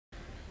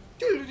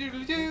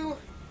Doodle-doodle-doo.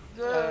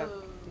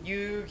 Yugioh,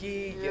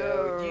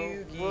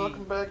 Yugi.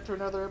 Welcome back to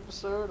another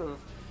episode of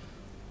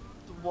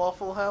the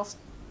Waffle House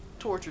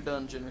Torture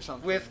Dungeon or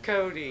something. With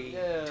Cody.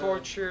 Yeah.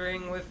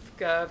 Torturing with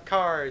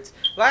cards.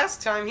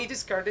 Last time he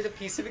discarded a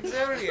piece of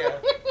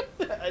Exodia.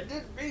 I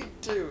didn't mean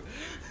to.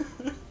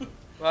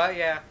 Well,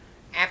 yeah.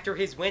 After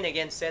his win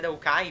against Seto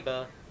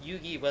Kaiba,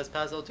 Yugi was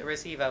puzzled to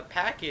receive a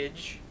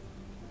package.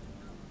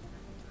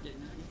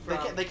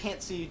 They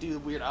can't see you do the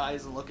weird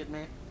eyes and look at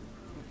me.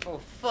 Oh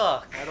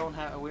fuck! We don't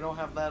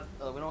have that.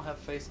 We don't have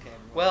face cam.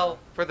 Well,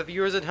 for the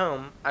viewers at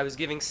home, I was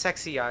giving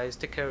sexy eyes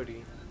to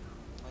Cody,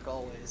 like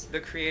always. the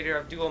creator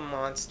of Duel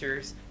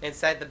Monsters.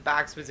 Inside the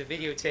box was a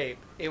videotape.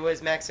 It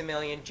was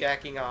Maximilian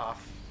jacking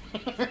off. He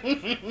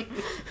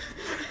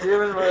was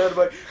in my head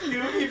like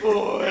Yugi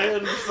boy,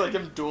 and just like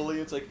him dueling.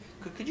 It's like,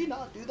 could you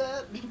not do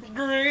that?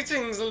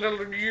 Greetings, little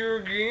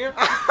Yugi.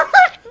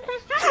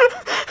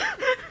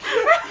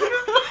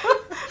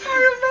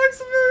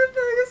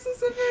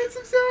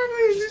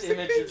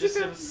 Just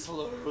him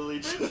slowly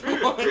just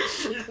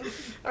launching.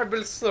 I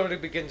will slowly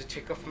begin to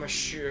take off my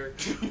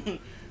shirt.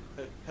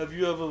 Have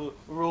you ever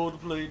role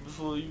played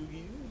before,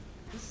 Yugi?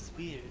 This is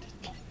weird.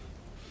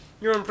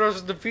 Your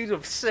impressive defeat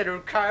of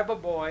Seto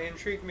Kaiba boy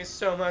intrigued me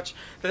so much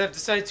that I've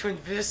decided to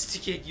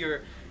investigate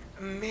your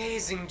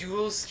amazing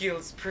duel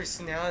skills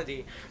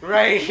personality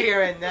right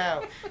here and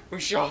now. We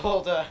shall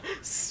hold a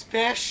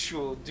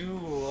special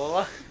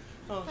duel.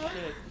 Oh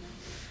shit.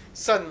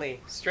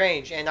 Suddenly,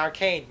 strange and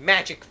arcane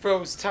magic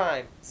froze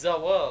time, the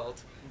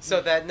world, so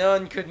that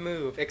none could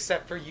move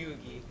except for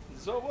Yugi.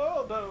 The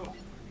world, though.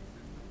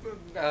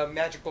 A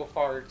magical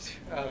fart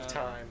of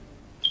time.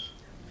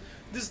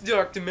 This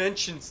dark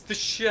dimension's the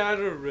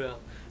Shadow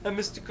Realm, a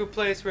mystical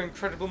place where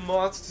incredible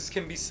monsters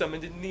can be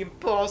summoned and the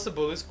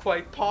impossible is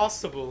quite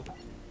possible.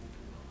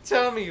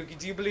 Tell me, Yugi,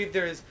 do you believe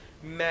there is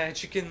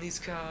magic in these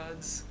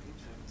cards?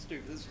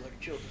 Dude, this is like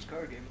a children's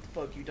card game. What the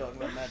fuck are you talking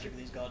about magic in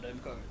these goddamn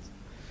cards?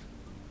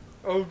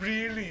 Oh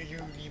really,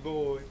 Yugi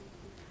boy?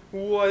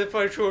 What if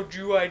I told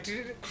you I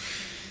did it?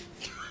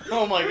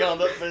 Oh my god,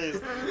 that face.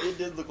 It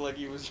did look like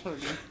he was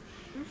fucking...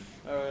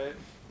 Alright.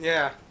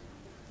 Yeah.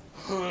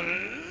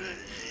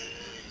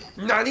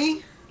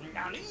 Nani?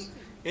 Nani?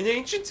 In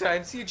ancient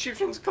times, the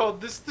Egyptians called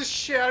this the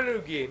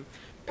Shadow Game.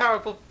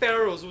 Powerful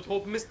pharaohs would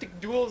hold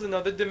mystic duels in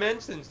other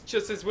dimensions,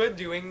 just as we're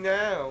doing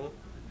now.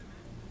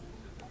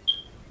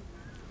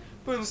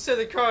 But instead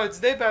of cards,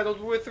 they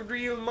battled with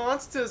real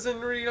monsters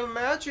and real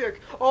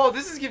magic. Oh,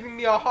 this is giving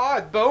me a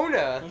hard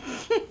boner.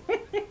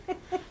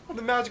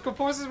 The magical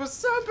forces were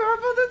so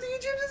powerful that the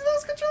Egyptians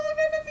lost control of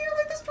it and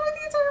nearly destroyed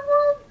the entire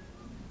world.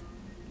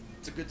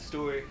 It's a good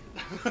story.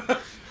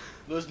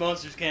 Those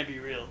monsters can't be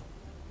real.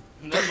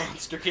 That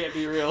monster can't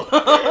be real.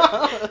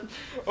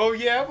 Oh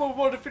yeah? Well,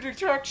 what if it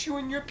attracts you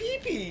in your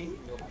pee-pee?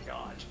 Oh my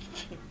god.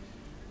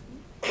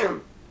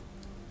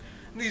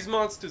 These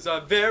monsters are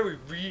very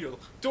real.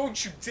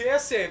 Don't you dare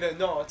say they're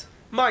not.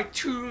 My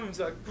tunes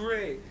are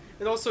great.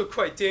 And also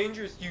quite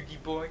dangerous, Yugi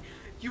boy.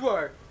 You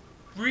are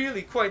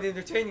really quite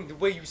entertaining the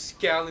way you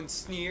scowl and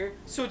sneer.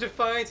 So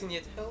defiant and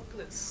yet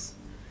helpless.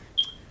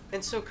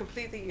 And so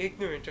completely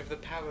ignorant of the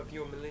power of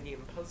your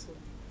Millennium Puzzle.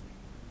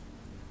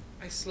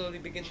 I slowly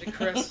begin to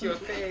caress your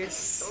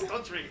face.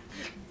 Don't touch me.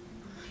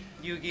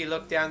 Yugi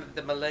looked down at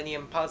the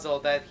Millennium Puzzle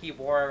that he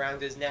wore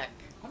around his neck.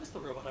 Why does the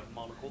robot have a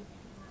monocle?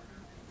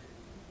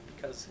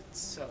 Because it's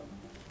so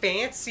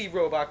fancy,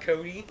 Robot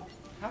Cody.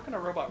 How can a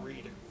robot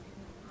read?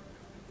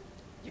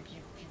 You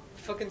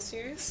fucking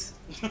serious?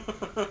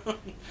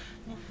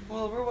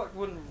 Well, a robot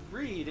wouldn't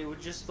read. It would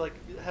just like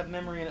have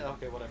memory in it.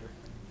 Okay, whatever.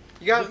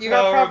 You got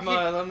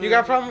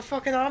a problem with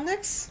fucking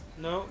Omnix?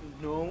 No,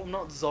 I'm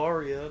not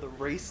Zarya, the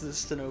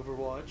racist in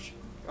Overwatch.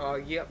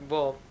 Yeah,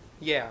 well,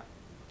 yeah.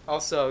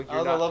 Also,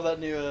 you're I not... love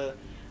that new,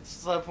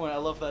 side point, I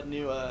love that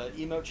new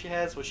emote she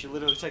has where she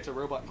literally takes a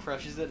robot and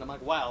crushes it, and I'm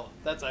like, wow,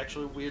 that's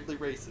actually weirdly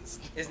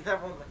racist. Isn't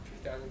that one of my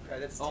 3,000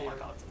 credits, Oh too? my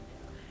god.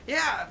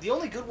 Yeah, the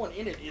only good one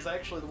in it is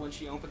actually the one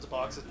she opens a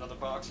box with another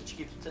box and she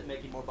keeps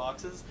making more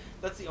boxes.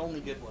 That's the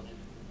only good one in it.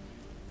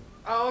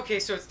 Oh, okay,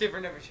 so it's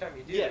different every time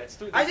you do Yeah, it.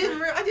 it's I didn't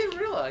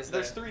realize that.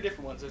 There's three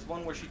different ones. There's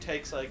one where she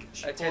takes like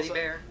a teddy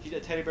bear. A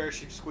teddy bear.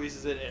 She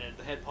squeezes it and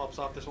the head pops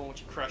off. There's one where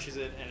she crushes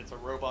it and it's a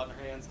robot in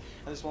her hands.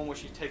 And there's one where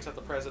she takes out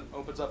the present,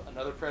 opens up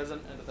another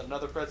present, and then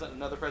another present,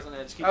 and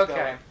it just keeps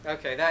going.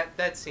 Okay,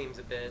 that seems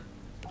a bit.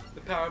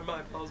 The power of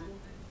my puzzle.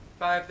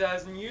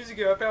 5,000 years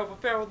ago, a powerful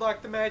pharaoh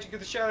locked the magic of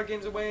the Shadow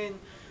Games away in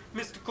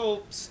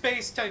mystical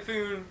space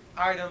typhoon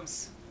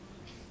items.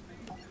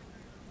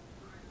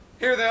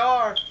 Here they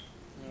are.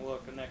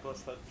 Look, a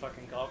necklace that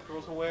fucking goth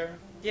girls will wear.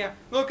 Yeah,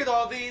 look at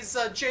all these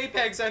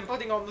JPEGs I'm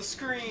putting on the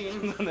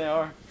screen. They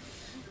are.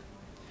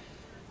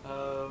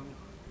 I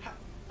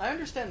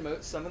understand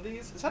some of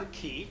these. Is that a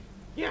key?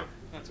 Yeah.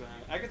 That's what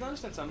I can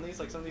understand some of these.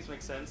 Like some of these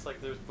make sense.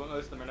 Like there's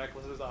most of them are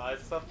necklaces, eyes,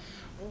 and stuff.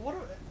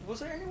 Was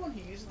there anyone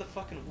who uses the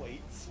fucking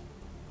weights?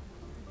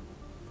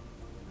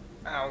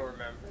 I don't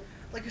remember.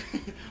 Like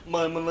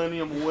my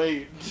Millennium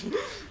weight.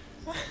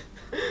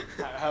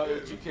 How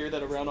did you carry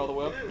that around all the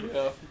way?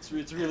 Yeah, it's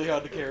really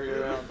hard to carry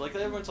around. Like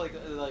everyone's like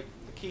the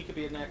key could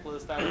be a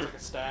necklace. That one's like a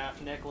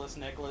staff. Necklace.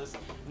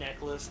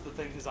 The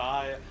thing his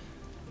eye.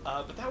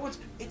 But that one's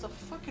it's a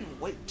fucking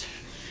weight.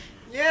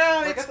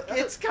 Yeah, Like,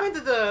 it's kind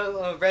of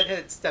the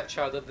redheaded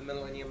stepchild of the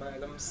Millennium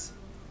items.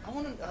 I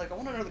want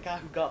to know the guy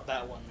who got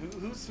that one.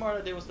 Whose smart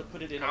idea was to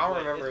put it in? I'll a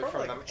weight? remember It's it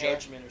probably from like the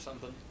Judgment or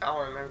something.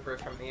 I'll remember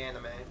it from the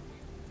anime.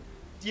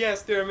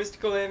 Yes, there are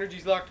mystical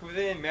energies locked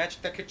within,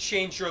 magic that could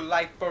change your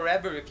life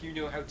forever if you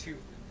know how to.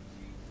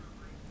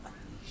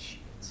 Shit.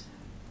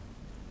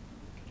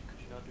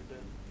 Could you not do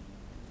that?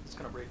 It's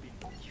gonna break me.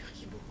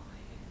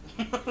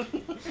 Making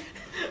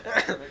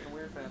a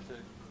weird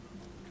fanfic.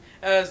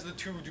 As the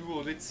two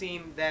dueled, it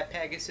seemed that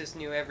Pegasus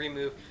knew every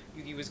move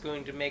Yugi was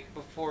going to make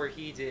before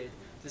he did.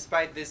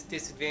 Despite this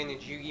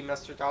disadvantage, Yugi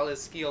mustered all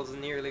his skills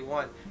and nearly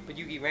won, but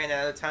Yugi ran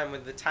out of time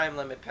when the time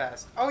limit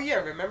passed. Oh yeah,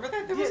 remember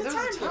that? There was a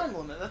time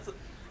limit. That's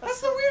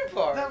the weird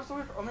part. That was the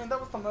weird. I mean, that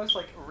was the most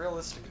like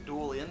realistic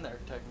duel in there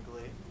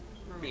technically,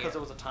 because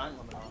there was a time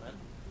limit on it.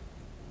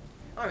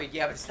 I mean,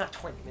 yeah, but it's not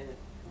 20 minutes.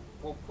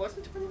 Well, was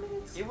it 20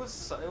 minutes? It was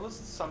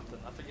something.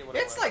 I forget what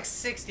it was. It's like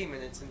 60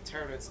 minutes in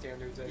tournament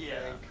standards, I Yeah.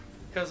 think.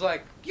 Because,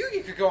 like,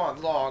 Yugi could go on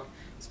long,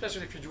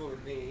 especially if you're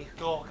dueling me.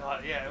 Oh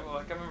god, yeah.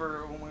 Like I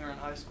remember when we were in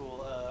high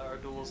school, our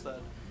duels that,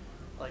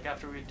 like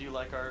after we'd do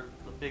like the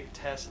big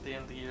test at the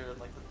end of the year, and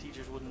like the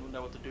teachers wouldn't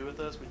know what to do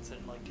with us, we'd sit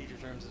in like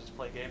teachers' rooms and just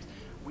play games.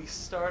 We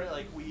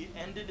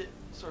ended,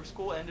 so our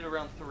school ended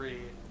around 3.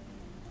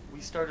 We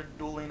started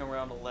dueling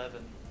around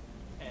 11,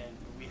 and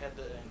we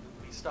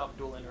stopped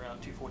dueling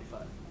around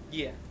 2:45.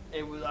 Yeah.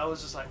 I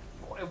was just like,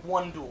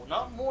 one duel,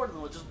 not more than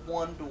one, just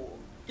one duel.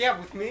 Yeah,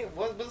 with me,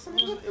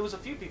 It was a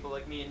few people,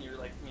 like me and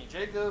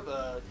Jacob,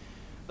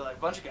 like a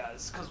bunch of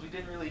guys, because we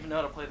didn't really even know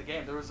how to play the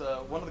game. There was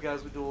one of the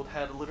guys we dueled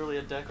had literally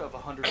a deck of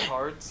 100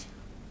 cards.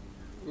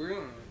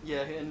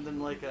 Yeah, and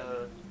then like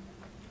it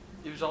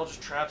was all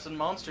just traps and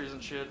monsters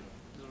and shit.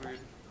 It was weird.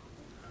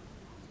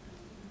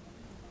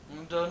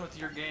 I'm done with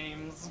your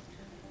games.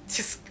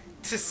 Tisk,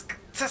 tisk,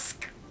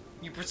 tisk.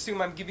 You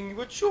presume I'm giving you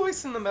a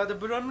choice in the matter,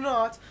 but I'm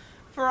not,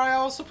 for I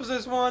also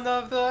possess one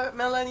of the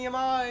Millennium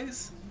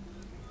Eyes.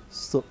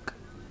 Suck.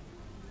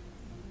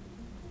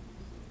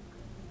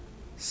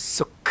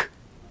 Suck.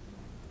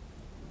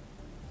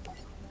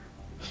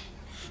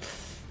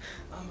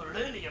 A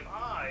Millennium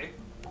Eye?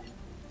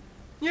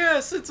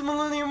 Yes, it's a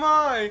Millennium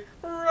Eye,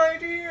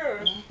 right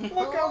here.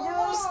 Look how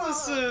gross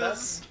this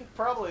is.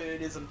 Probably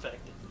it is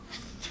infected.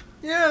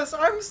 Yes,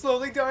 I'm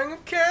slowly dying of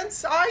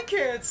eye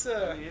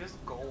cancer. It is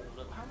gold.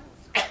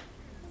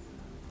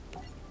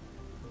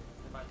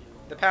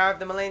 The power of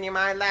the Millennium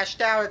Eye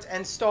lashed out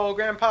and stole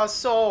Grandpa's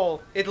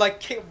soul. It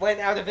like went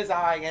out of his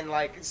eye and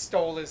like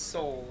stole his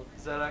soul.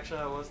 Is that actually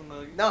how it was in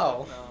the...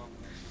 No. No.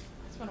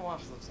 It's been a while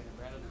since I've seen it,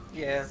 Brandon.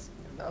 Yeah.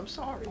 I'm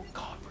sorry.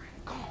 God,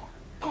 Brandon.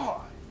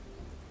 God.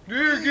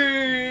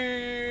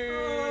 Yugi!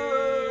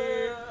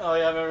 Oh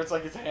yeah, I remember it's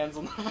like his hands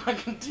on the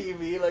fucking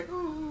TV, like,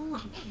 ooh.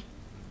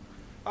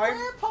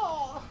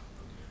 Grandpa!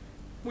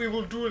 We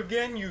will do it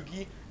again,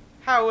 Yugi.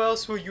 How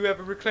else will you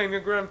ever reclaim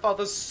your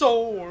grandfather's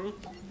soul? Well,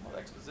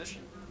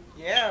 exposition.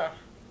 Yeah.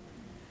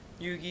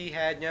 Yugi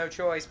had no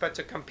choice but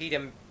to compete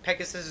in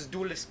Pegasus'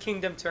 Duelist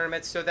Kingdom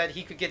tournament so that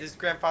he could get his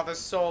grandfather's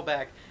soul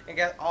back and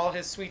get all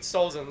his sweet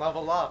souls and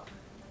level up.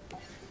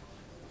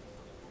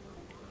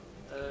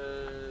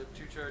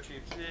 2 charge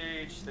chips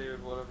each. They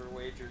would whatever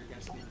wager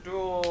against the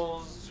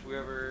duels.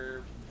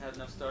 Whoever had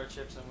enough star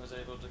chips and was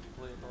able to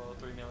complete below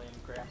 3 million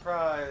grand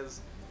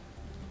prize.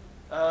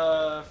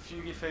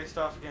 Fugi faced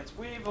off against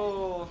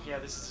Weevil. Yeah,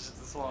 this is just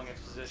this long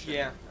exposition.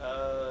 Yeah.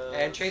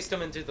 And chased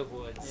him into the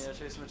woods. Yeah,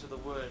 chased him into the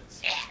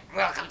woods. Yeah,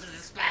 welcome to the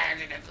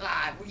spider to the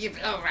fly. You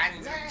blow right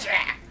into the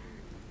trap.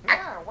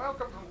 Yeah,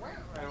 welcome to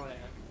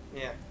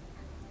Yeah.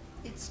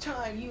 It's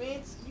time. You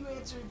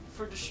answered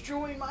for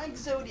destroying my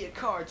Exodia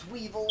cards,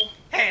 Weevil.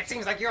 Hey, it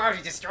seems like you're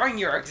already destroying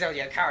your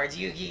Exodia cards,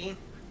 Yugi.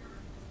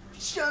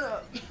 Shut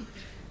up.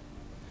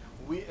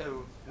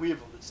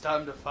 Weevil, it's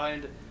time to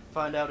find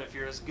out if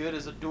you're as good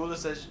as a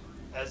duelist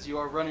as you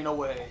are running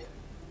away.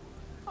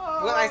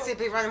 Will I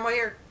simply run away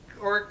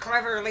or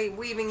cleverly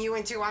weaving you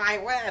into my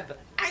web?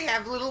 I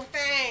have little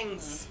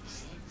fangs.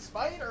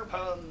 Spider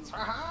puns.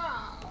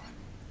 Haha.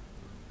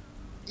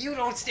 You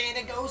don't stand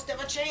a ghost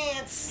of a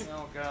chance.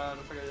 Oh god,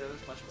 I forgot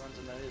there's a bunch of puns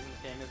in the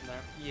game, isn't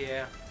there?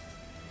 Yeah.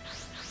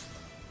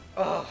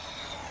 Oh.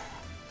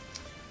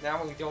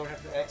 Now we don't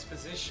have the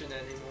exposition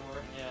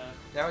anymore. Yeah.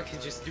 Now we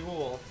can just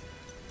duel.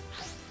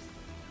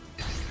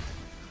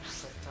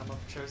 Second time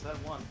I chose that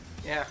one.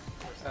 Yeah.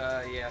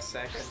 Yeah,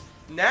 second.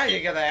 Now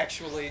you gotta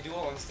actually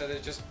duel instead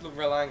of just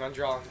relying on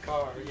drawing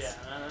cards. Yeah,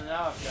 and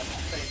now I've got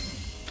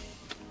faith.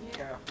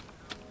 Yeah.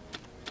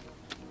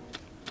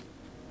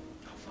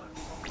 Oh fuck,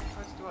 what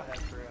cards do I have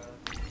for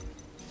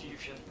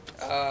fusion?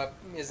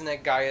 Isn't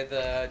that Gaia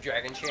the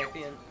Dragon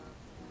Champion?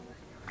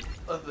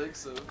 I think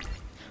so.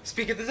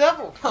 Speak of the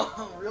devil!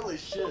 Oh, really?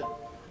 Shit.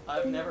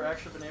 I've never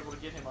actually been able to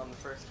get him on the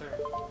first turn.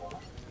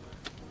 Well,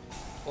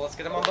 let's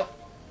get him on the...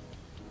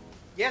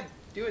 Yeah,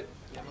 do it.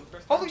 Yeah, the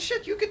first time. Holy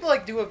shit, you could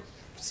like do a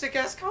sick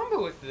ass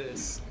combo with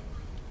this.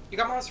 You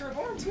got Monster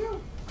Reborn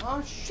too.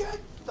 Oh shit,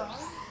 though.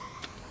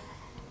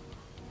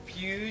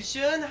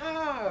 Fusion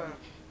Ha!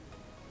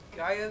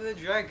 Gaia the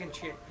Dragon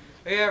Champ.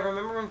 Yeah,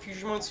 remember when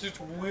fusion monsters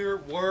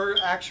were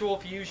actual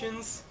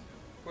fusions?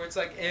 Where it's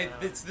like,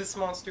 it's this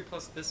monster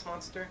plus this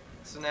monster.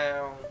 So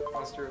now,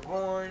 Monster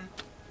Reborn,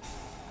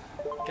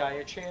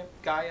 Gaia Champ,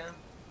 Gaia.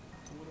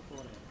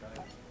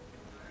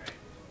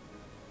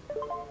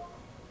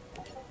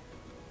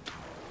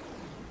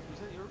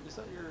 Is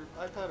that your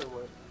iPad or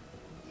what?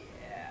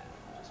 Yeah.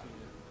 Just me.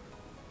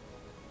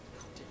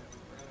 Damn it,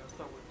 I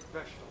thought we were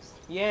professionals.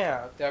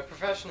 Yeah, they're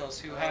professionals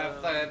who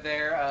have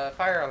their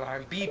fire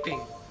alarm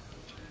beeping.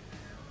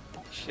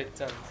 Shit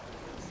tons.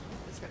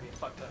 It's gonna be a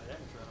fucked up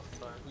damage right off the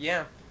start.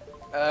 Yeah.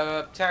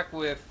 Attack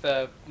with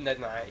Ned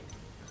Knight.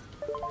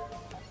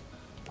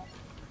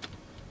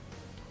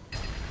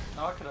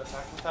 Oh, I could have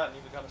attacked with that and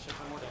even got a shit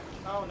ton more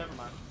damage. Oh, never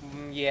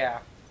mind. Yeah.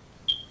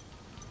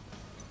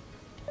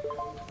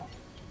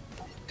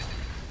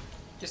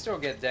 You still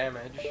get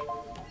damage.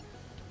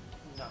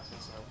 No,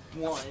 since I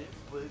won it,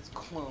 but it's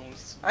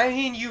close. I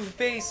mean, you've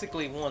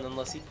basically won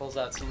unless he pulls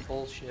out some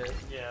bullshit.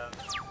 Yeah.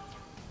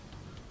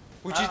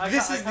 Which is,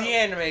 this is the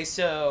anime,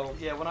 so...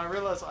 Yeah, when I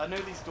realized, I know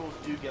these duels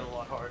do get a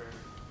lot harder,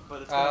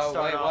 but it's gonna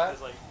start off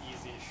as like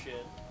easy as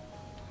shit.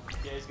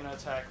 Yeah, he's gonna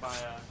attack my,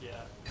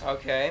 yeah.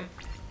 Okay.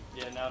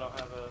 Yeah, now I don't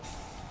have a...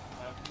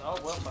 oh,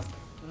 well, fuck.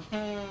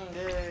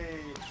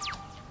 Yay!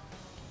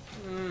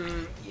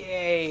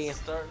 Yay.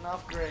 Starting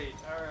off great,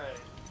 alright.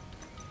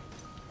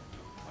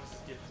 What does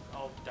this give?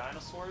 Oh,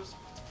 dinosaurs?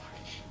 What the fuck?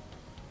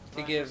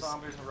 It gives...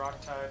 Zombies and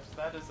rock types.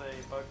 That is a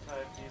bug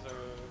type. He's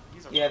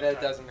a yeah, rock that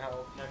type. doesn't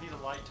help. No, he's a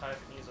light type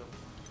and he's a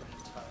wind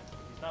type.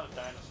 He's not a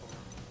dinosaur.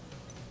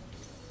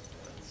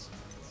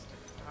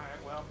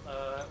 Alright, well,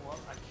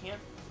 I can't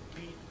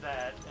beat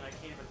that, and I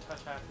can't even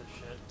touch half this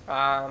shit.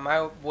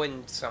 I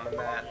wouldn't summon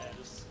that. Yeah,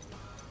 just...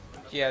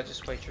 Yeah,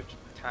 just wait your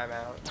time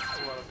out.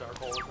 A lot of dark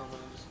hole or something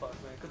and just fuck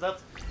me. Because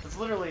that's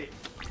literally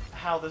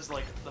how this,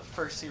 like, the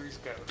first series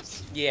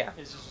goes. Yeah.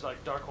 It's just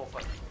like dark hole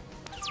fucking.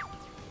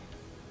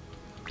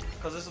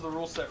 Because this is the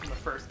rule set from the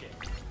first game.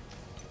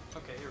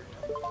 Okay, here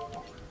we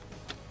go.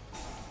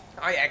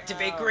 I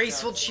activate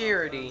Graceful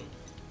Charity.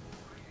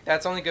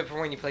 That's only good for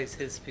when you place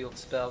his field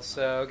spell,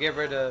 so get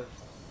rid of...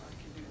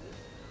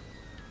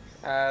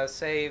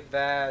 save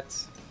that.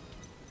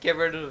 Get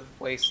rid of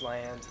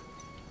Wasteland.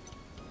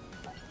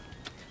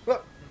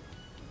 Whoop.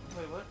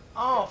 Wait, what?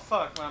 Oh,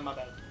 fuck, my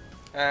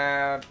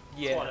bad.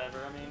 Yeah. Whatever,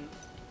 I mean...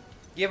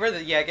 Get rid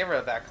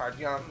of that card.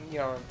 You don't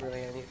have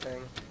really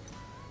anything.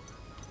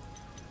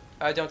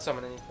 Don't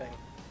summon anything.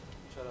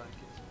 Should I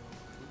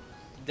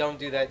Don't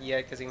do that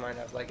yet, because he might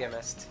have, like,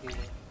 MST.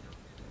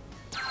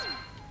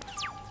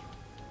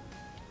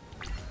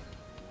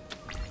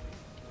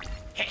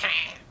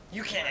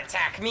 You can't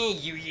attack me,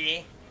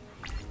 Yugioh!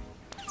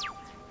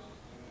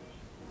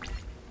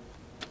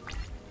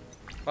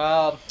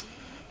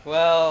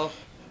 Well...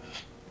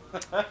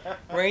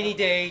 Rainy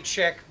day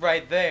check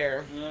right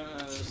there. Yeah,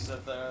 just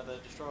sit there. They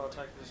destroy all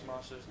attack position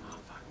monsters. Oh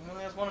fuck! He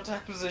only has one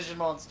attack position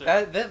monster.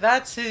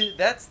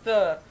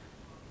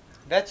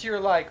 That's your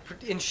like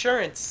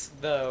insurance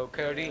though,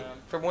 Cody, Yeah.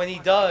 for when he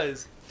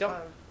does. Don't.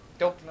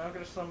 I'm not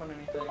gonna summon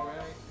anything,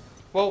 right?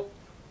 Well,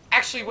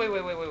 actually,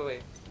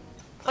 wait.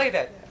 Play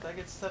that. That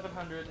gets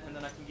 700, and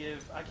then I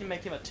can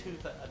make him a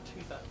 2,000,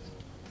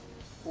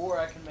 or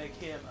I can make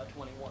him a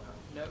 2,100.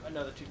 No,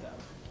 another 2,000.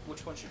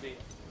 Which one should be?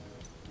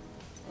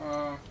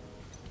 I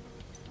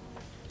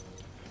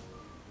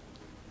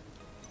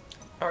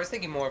was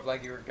thinking more of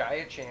like your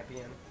Gaia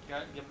champion.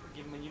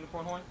 Give him a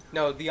unicorn horn?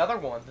 No, the other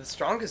one, the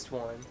strongest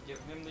one. Give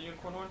him the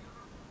unicorn horn?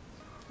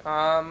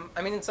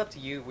 I mean, it's up to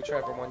you,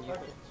 whichever one you...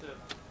 Okay, do it.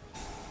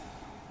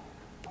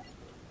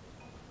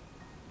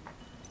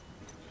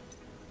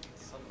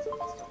 Summon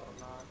something stuff, but I'm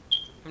not.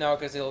 No,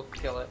 because he'll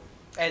kill it.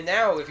 And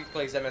now, if he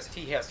plays MST,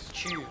 he has to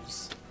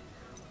choose.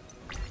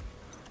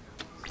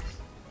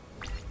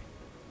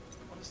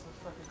 What is the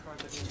fucking card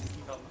that you can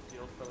keep out in the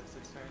field for like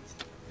 6 turns?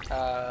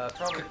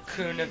 Probably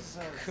Jesus.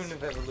 Cocoon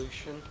of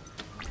Evolution.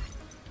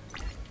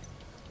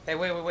 Hey,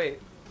 wait.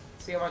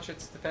 See how much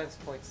its defense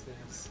points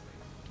is.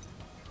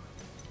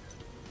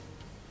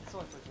 It's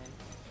only 15.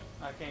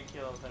 I can't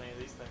kill it with any of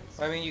these things.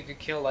 I mean, you could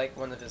kill, like,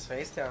 one of his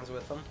face downs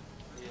with them.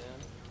 Yeah.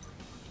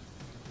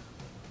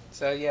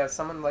 So, yeah,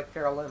 summon, like,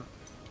 Feral Limb.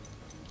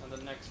 And the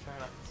next turn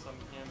I can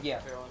summon him Yeah.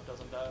 if Carolyn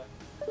doesn't die.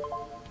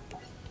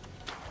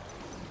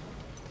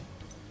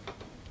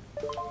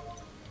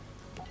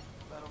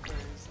 Battle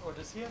phase. Or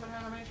does he have an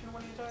animation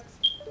when he attacks?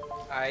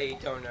 I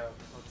don't know.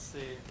 Let's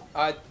see.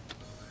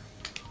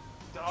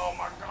 Oh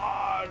my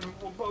god!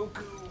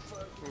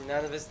 Boku!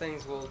 None of his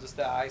things will just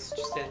die, so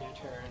just end your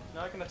turn.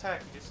 No, I can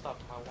attack. You just stop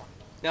him. I want.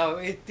 No,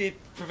 it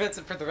prevents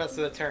it for the rest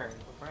of the turn.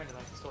 But Brandon,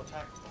 I can still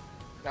attack him.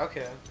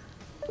 Okay.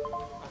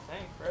 I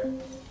think, right?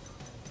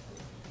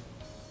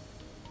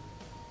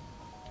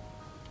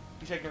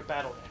 You take no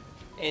battle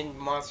damage. And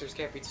monsters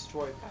can't be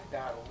destroyed by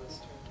battle this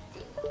turn.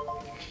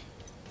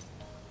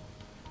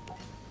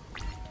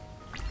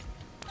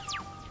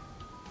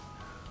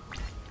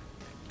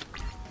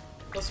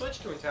 I'll switch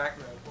to attack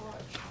mode. Watch.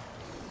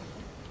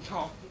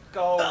 Oh,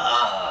 go.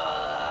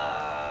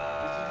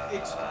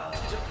 It's.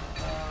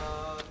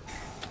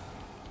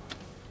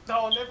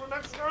 Oh,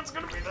 next card's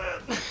gonna be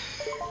that.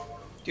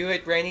 Do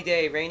it, rainy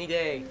day, rainy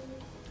day.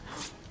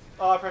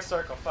 Oh, I pressed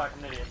circle. Fuck,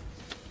 I'm an idiot.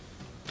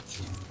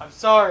 I'm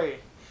sorry.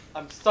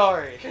 I'm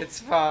sorry.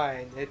 It's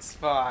fine, it's I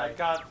fine.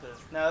 got this.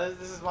 Now,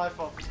 this is my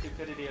fault for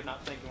stupidity of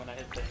not thinking when I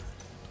hit things.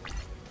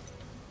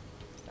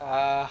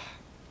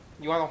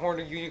 You want a horn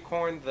or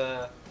unicorn,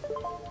 the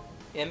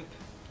imp?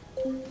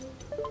 Yeah,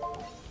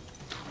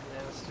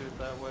 let's do it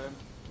that way.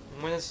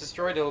 When it's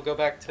destroyed, it'll go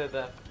back to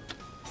the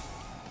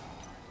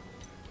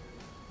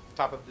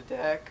top of the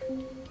deck.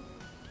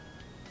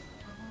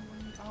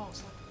 Oh,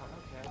 select the card.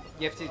 Okay.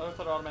 You have to- I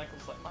thought automatically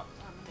select my.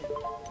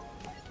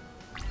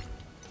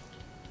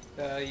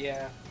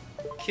 Yeah.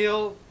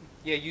 Kill.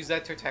 Yeah, use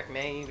that to attack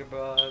Maneater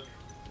Bug.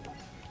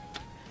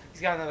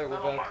 He's got another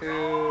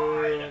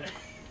Waboku.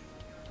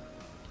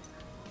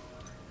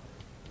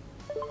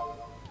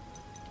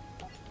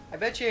 I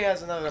bet you he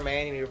has another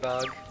Maneater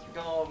Bug.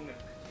 Go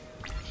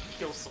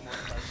kill someone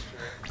if that's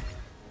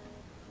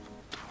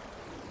true.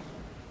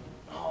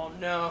 Oh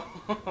no.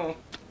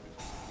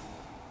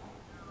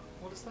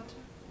 What does that do?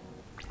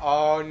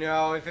 Oh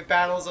no, if it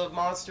battles a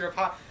monster of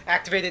hot.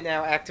 Activate it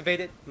now, activate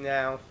it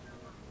now.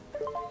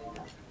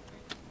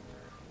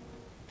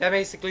 That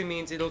basically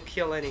means it'll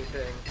kill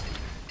anything.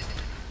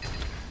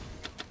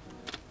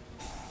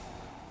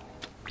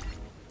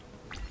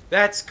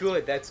 That's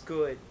good, that's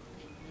good.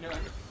 No,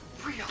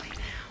 really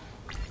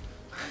now.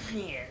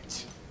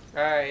 Can't.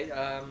 Alright,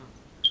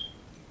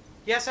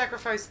 yeah,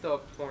 sacrifice the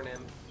horn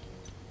imp.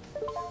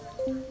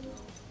 I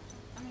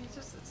mean,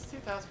 it's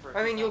 2,000 for.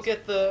 I mean, you'll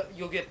get the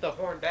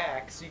horn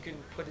back, so you can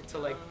put it to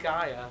like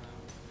Gaia.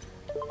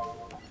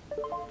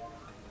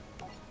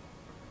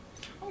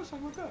 Oh, so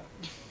we're good.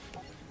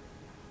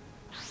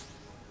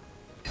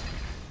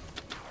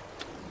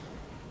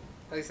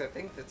 At least I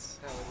think that's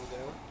how it'll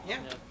go. Yeah.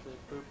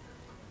 Boop.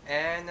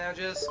 And now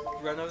just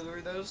run over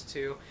those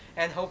two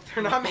and hope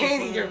they're not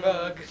Maneater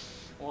Bug.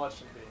 Watch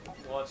them be.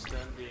 Watch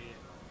them be.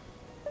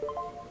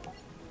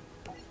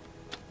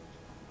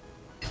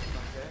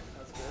 Okay,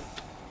 that's good.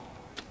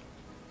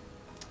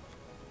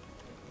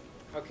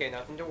 Okay,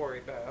 nothing to worry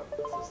about.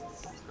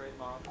 This is great,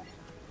 Mom.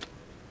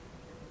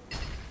 And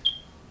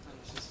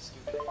it's just a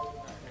stupid.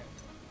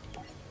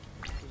 Okay.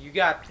 You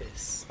got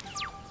this.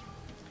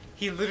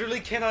 He literally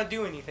cannot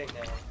do anything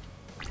now.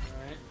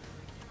 Alright.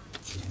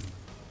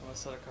 Let's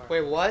set a card.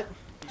 Wait, what?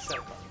 You set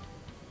a card.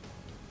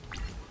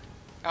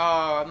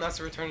 Oh, I'm not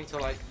returning to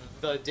like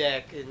the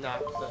deck and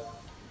not the.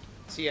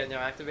 So yeah, now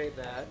activate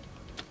that.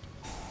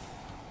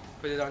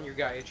 Put it on your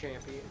Gaia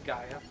champion,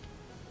 Gaia.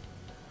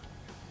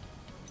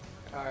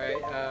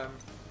 Alright,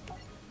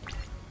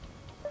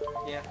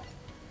 yeah.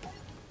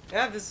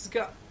 Yeah, this is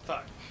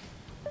Fuck.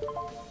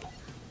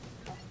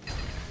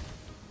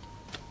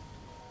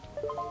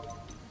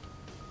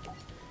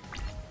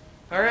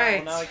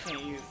 Alright. Well, now I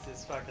can't use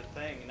this fucking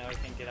thing. Now I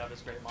can't get out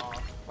his great mom.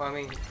 Well, I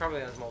mean, he probably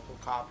has multiple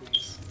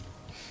copies.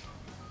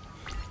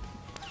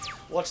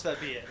 Watch that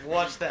be it.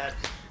 Watch that.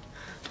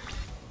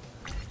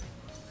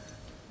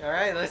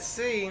 Alright, let's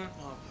see.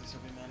 Oh, please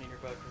don't be Maneater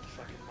Bug for the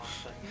fucking mom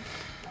thing.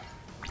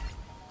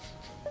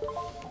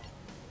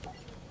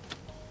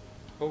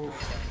 Oh.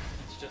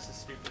 It's just a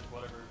stupid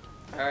whatever.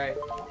 Alright.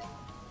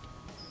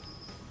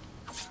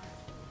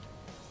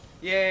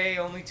 Yay,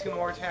 only 2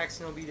 more attacks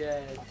and he'll be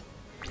dead.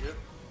 Yep.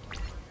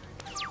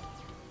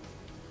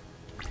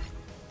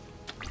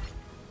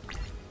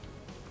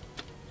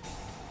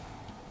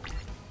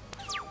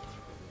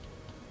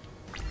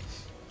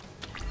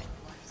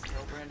 Life's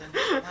hell, Brandon.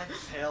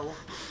 Life's hell.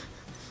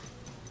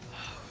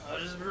 I'll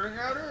just bring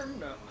out her.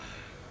 No.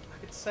 I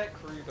could set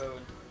Karibo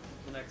in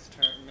the next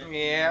turn. Maybe.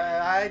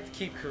 Yeah, I'd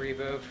keep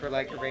Karibo for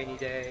like a rainy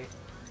day.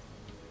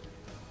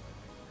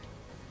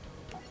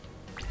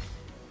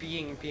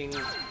 Being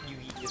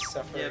Yugi is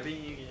suffering. Yeah,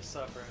 being Yugi is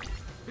suffering.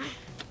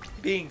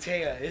 Being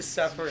Taya is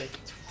suffering.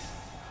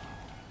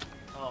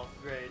 Oh,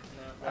 great.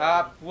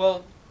 No,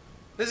 Well,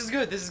 this is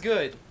good, this is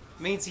good.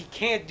 Means he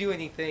can't do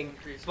anything,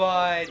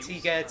 but he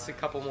gets a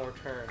couple more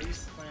turns.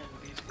 Beast Clan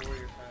and Beast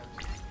Warrior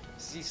times.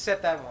 So you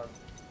set that one.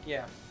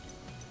 Yeah.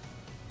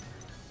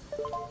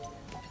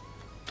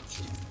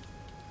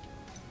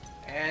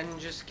 And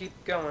just keep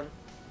going.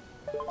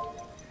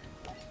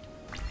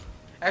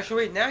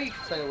 Actually, wait, now you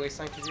can play a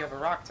Wasteland because you have a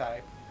rock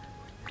type.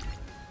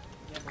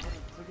 Yeah, but does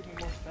it give me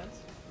more defense?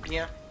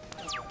 Yeah.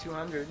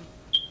 200.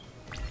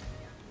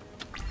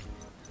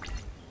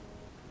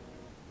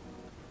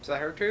 Does that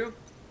hurt too?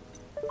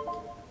 Give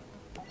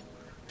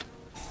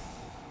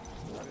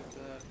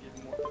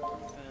more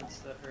defense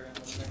that her, and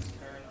then the next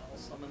turn I'll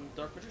summon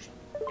Dark Magician.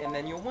 And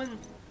then you'll win.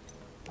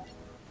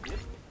 Yep.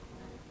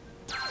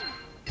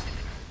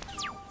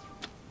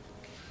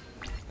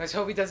 Let's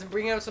hope he doesn't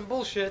bring out some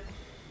bullshit.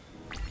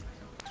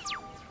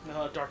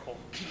 No, Dark Hole.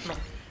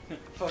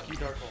 Fuck you,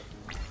 Dark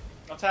Hole.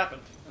 That's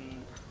happened,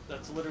 and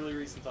that's literally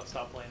reasons I've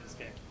stopped playing this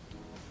game.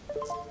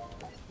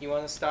 You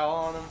want to style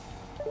on him?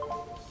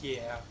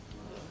 Yeah.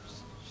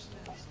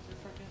 Just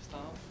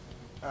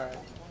Alright.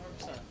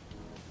 100%.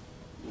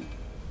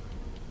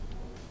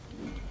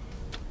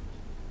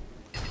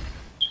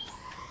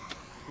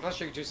 Unless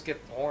you could just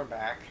get the horn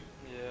back.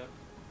 Yeah.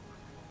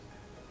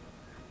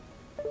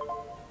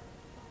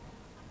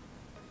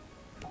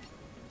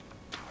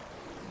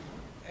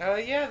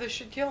 Yeah, this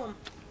should kill him.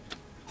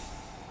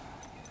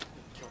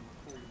 Kill him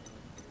before you win.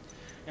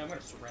 Yeah, I'm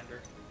gonna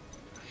surrender.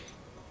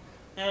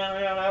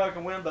 Yeah, now I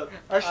can win, but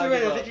Actually, I'll wait,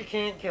 give I up. think you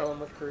can't kill him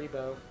with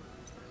Karibo.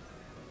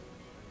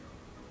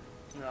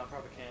 No, I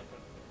probably can't, but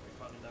it'd be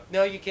funny though.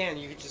 No, you can.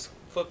 You could just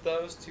flip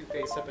those two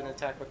face up and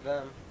attack with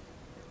them.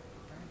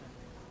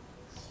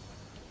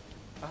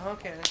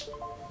 Okay.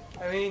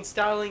 I mean,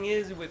 styling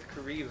is with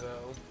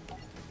Karibo.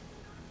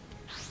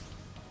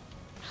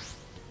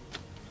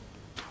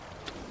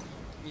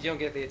 You don't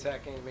get the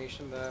attack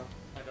animation though.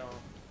 I don't.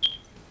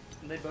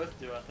 They both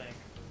do, I think.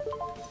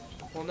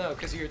 Well, no,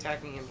 because you're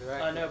attacking him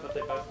directly. I know, but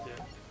they both do.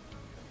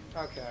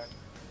 Okay.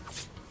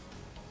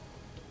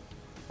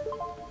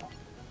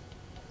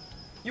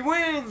 You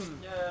win!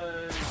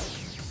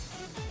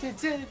 Yay!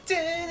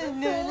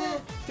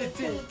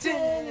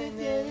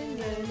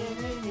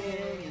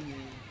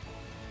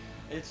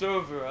 It's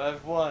over.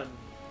 I've won.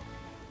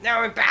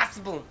 Now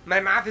impassable! My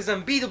math is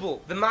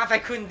unbeatable! The math I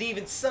couldn't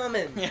even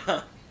summon!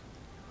 Yeah.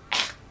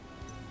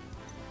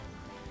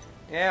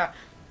 Yeah.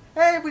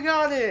 Hey, we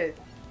got it!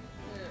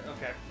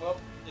 Okay. Well,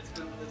 it's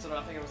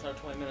I think it was another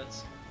 20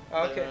 minutes.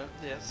 Okay.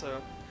 Yeah.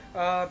 So.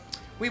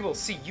 We will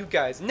see you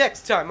guys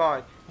next time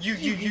on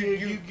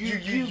Yu-Gi-Oh!